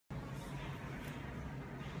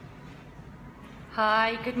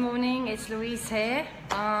Hi, good morning, it's Louise here.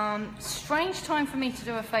 Strange time for me to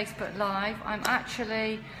do a Facebook Live. I'm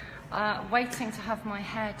actually waiting to have my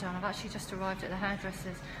hair done. I've actually just arrived at the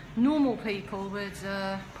hairdresser's. Normal people would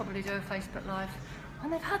probably do a Facebook Live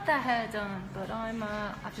when they've had their hair done, but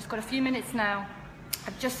I've just got a few minutes now.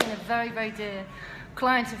 I've just seen a very, very dear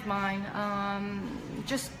client of mine,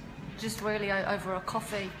 just really over a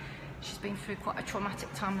coffee. She's been through quite a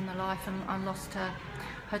traumatic time in her life and lost her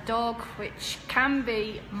dog, which can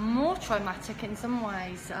be more traumatic in some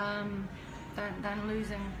ways than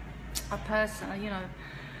losing a person,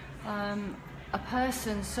 a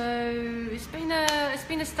person. So it's been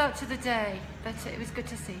a start to the day, but it was good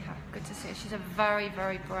to see her. Good to see her. She's a very,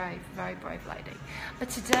 very brave lady. But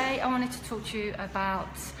today I wanted to talk to you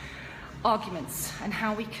about arguments and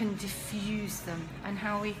how we can diffuse them and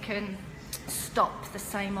how we can stop the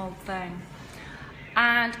same old thing.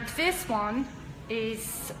 And this one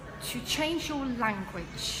is to change your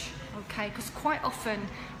language, okay? Because quite often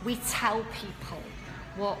we tell people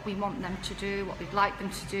what we want them to do, what we'd like them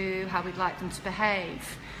to do, how we'd like them to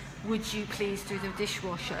behave. Would you please do the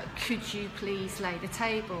dishwasher? Could you please lay the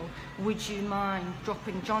table? Would you mind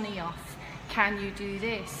dropping Johnny off? Can you do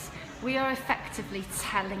this? We are effectively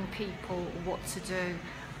telling people what to do.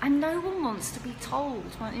 And no one wants to be told.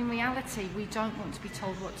 Well, in reality, we don't want to be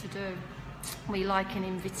told what to do. We like an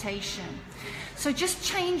invitation. So just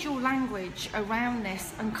change your language around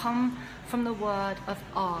this and come from the word of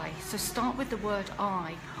I. So start with the word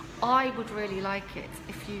I. I would really like it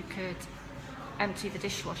if you could empty the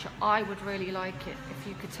dishwasher. I would really like it if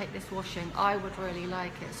you could take this washing. I would really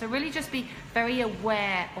like it. So really just be very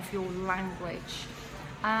aware of your language.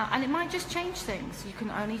 And it might just change things. You can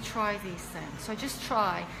only try these things. So just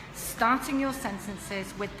try starting your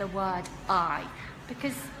sentences with the word I,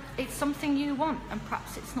 because it's something you want, and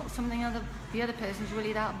perhaps it's not something the other person's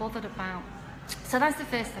really that bothered about. So that's the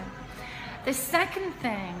first thing. The second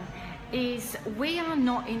thing is we are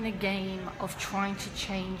not in the game of trying to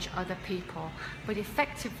change other people, but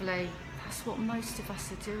effectively that's what most of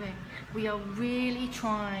us are doing. We are really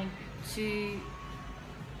trying to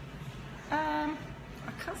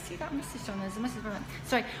I can't see that message on there. There's a message on it.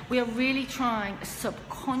 Sorry, we are really trying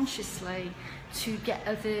subconsciously to get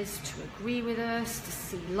others to agree with us, to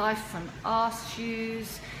see life from our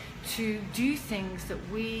shoes, to do things that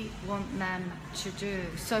we want them to do.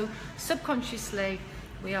 So subconsciously,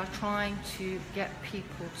 we are trying to get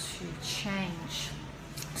people to change.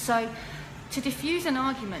 So to diffuse an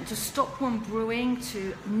argument, to stop one brewing,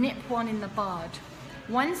 to nip one in the bud,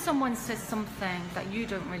 when someone says something that you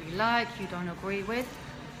don't really like, you don't agree with,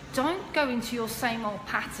 don't go into your same old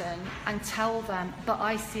pattern and tell them, but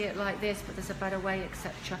I see it like this, but there's a better way,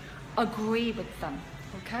 etc. Agree with them,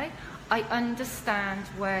 okay? I understand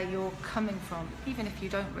where you're coming from, even if you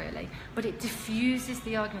don't really, but it diffuses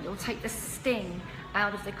the argument. It will take the sting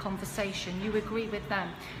out of the conversation. You agree with them.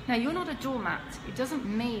 Now, you're not a doormat. It doesn't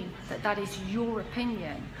mean that that is your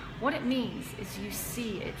opinion. What it means is you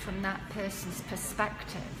see it from that person's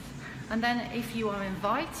perspective. And then if you are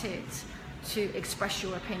invited to express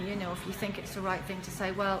your opinion, or if you think it's the right thing to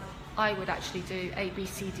say, well, I would actually do A, B,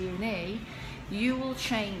 C, D, and E, you will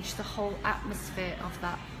change the whole atmosphere of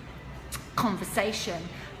that conversation,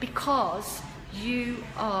 because you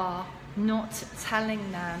are not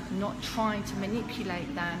telling them, not trying to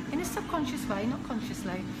manipulate them in a subconscious way, not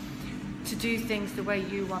consciously, to do things the way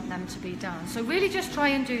you want them to be done. So really just try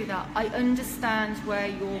and do that. I understand where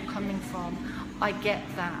you're coming from. I get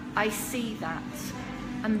that. I see that.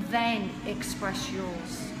 And then express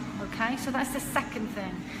yours. Okay? So that's the second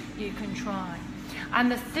thing you can try.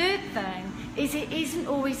 And the third thing is it isn't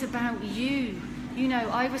always about you. You know,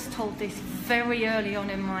 I was told this very early on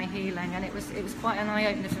in my healing, and it was quite an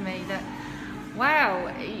eye-opener for me that,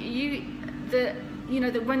 wow, that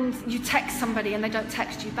when you text somebody and they don't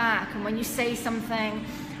text you back, and when you say something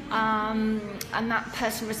and that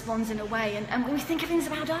person responds in a way, and when we think everything's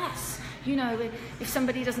about us. You know, if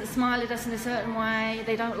somebody doesn't smile at us in a certain way,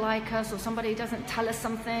 they don't like us, or somebody doesn't tell us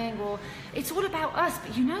something, or it's all about us.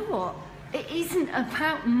 But you know what? It isn't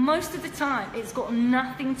about, most of the time, it's got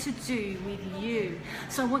nothing to do with you.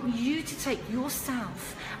 So I want you to take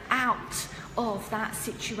yourself out of that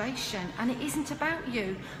situation. And it isn't about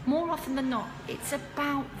you. More often than not, it's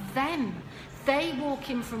about them. They walk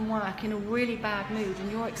in from work in a really bad mood,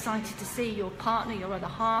 and you're excited to see your partner, your other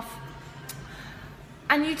half,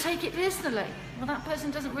 and you take it personally. Well, that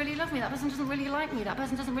person doesn't really love me, that person doesn't really like me, that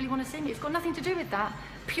person doesn't really want to see me. It's got nothing to do with that.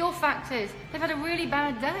 Pure fact is, they've had a really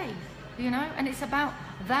bad day, and it's about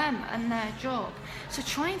them and their job. So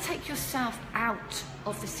try and take yourself out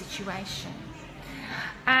of the situation.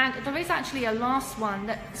 And there is actually a last one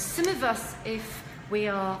that some of us, if we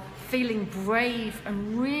are feeling brave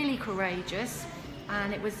and really courageous,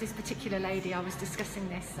 and it was this particular lady, I was discussing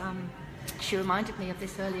this, she reminded me of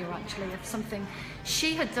this earlier actually, of something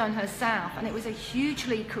she had done herself, and it was a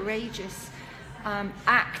hugely courageous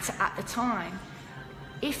act at the time.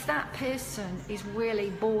 If that person is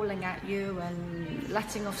really bawling at you and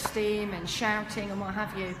letting off steam and shouting and what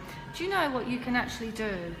have you, do you know what you can actually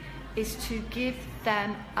do is to give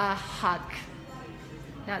them a hug.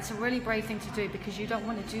 Now, it's a really brave thing to do because you don't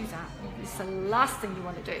want to do that. It's the last thing you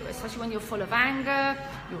want to do, especially when you're full of anger,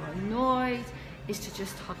 you're annoyed, is to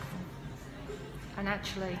just hug them. And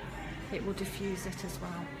actually, it will diffuse it as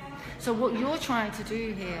well. So what you're trying to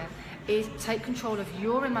do here is take control of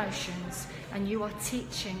your emotions, and you are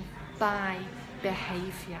teaching by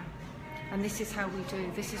behaviour. And this is how we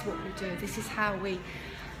do, this is what we do, this is how we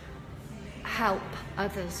help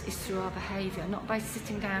others, is through our behaviour, not by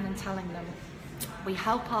sitting down and telling them. We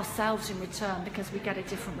help ourselves in return because we get a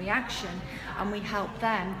different reaction, and we help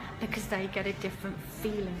them because they get a different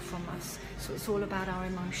feeling from us. So it's all about our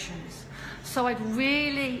emotions. So I'd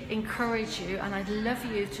really encourage you, and I'd love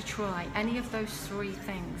you to try any of those three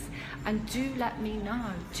things, and do let me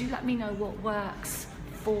know. Do let me know what works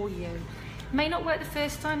for you. May not work the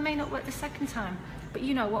first time, may not work the second time, but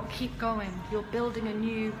you know what, keep going. You're building a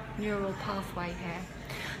new neural pathway here.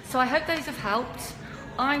 So I hope those have helped.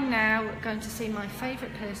 I'm now going to see my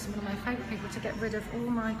favourite person, one of my favourite people, to get rid of all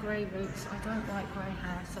my grey roots. I don't like grey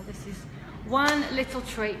hair, so this is one little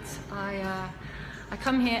treat. I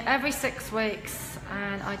come here every 6 weeks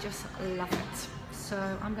and I just love it. So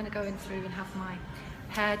I'm going to go in through and have my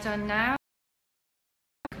hair done now.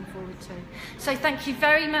 Looking forward to. So thank you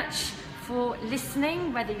very much for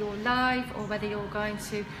listening, whether you're live or whether you're going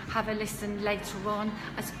to have a listen later on.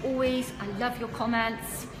 As always, I love your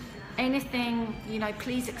comments. Anything, you know,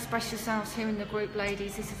 please express yourselves here in the group,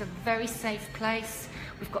 ladies. This is a very safe place.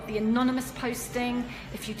 We've got the anonymous posting.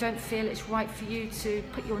 If you don't feel it's right for you to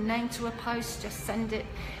put your name to a post, just send it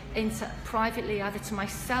privately, either to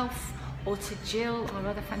myself or to Jill, our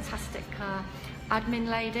other fantastic admin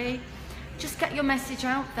lady. Just get your message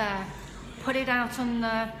out there. Put it out on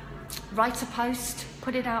the, write a post,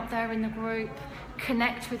 put it out there in the group.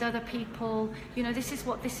 Connect with other people. You know, this is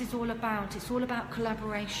what this is all about. It's all about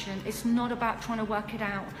collaboration. It's not about trying to work it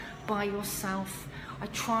out by yourself. I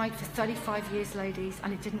tried for 35 years, ladies,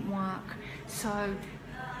 and it didn't work. So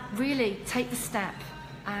really take the step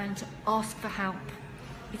and ask for help.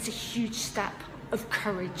 It's a huge step of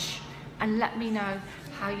courage, and let me know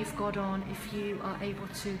how you've got on, if you are able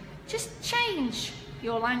to just change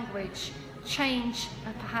your language, change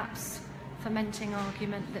perhaps fermenting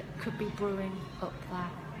argument that could be brewing up there.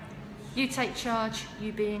 You take charge,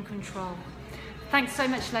 you be in control. Thanks so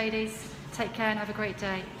much, ladies. Take care and have a great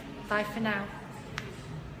day. Bye for now.